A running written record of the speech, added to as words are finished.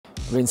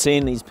I've been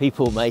seeing these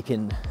people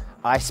making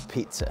ice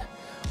pizza.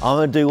 I'm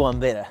gonna do one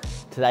better.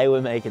 Today we're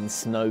making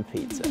snow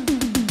pizza.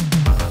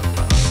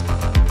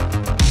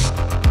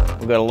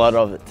 We've got a lot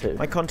of it too.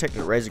 My contact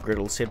at Razor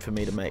Griddle said for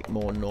me to make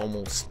more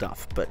normal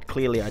stuff, but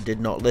clearly I did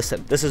not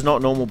listen. This is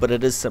not normal, but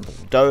it is simple.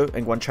 Dough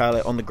and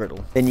guanciale on the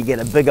griddle. Then you get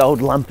a big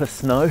old lump of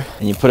snow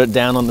and you put it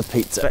down on the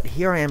pizza. But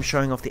here I am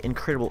showing off the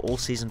incredible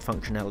all-season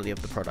functionality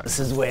of the product. This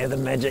is where the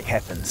magic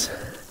happens.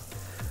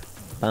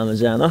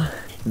 Parmigiano,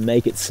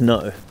 make it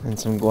snow. And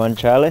some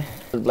guanciale,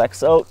 black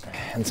salt,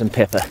 and some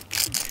pepper.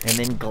 And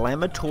then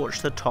glamour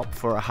torch the top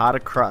for a harder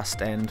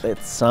crust, and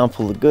let's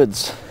sample the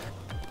goods.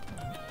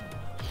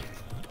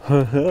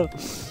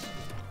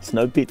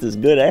 Snow pizza's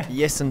good, eh?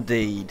 Yes,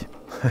 indeed.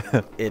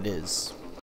 It is.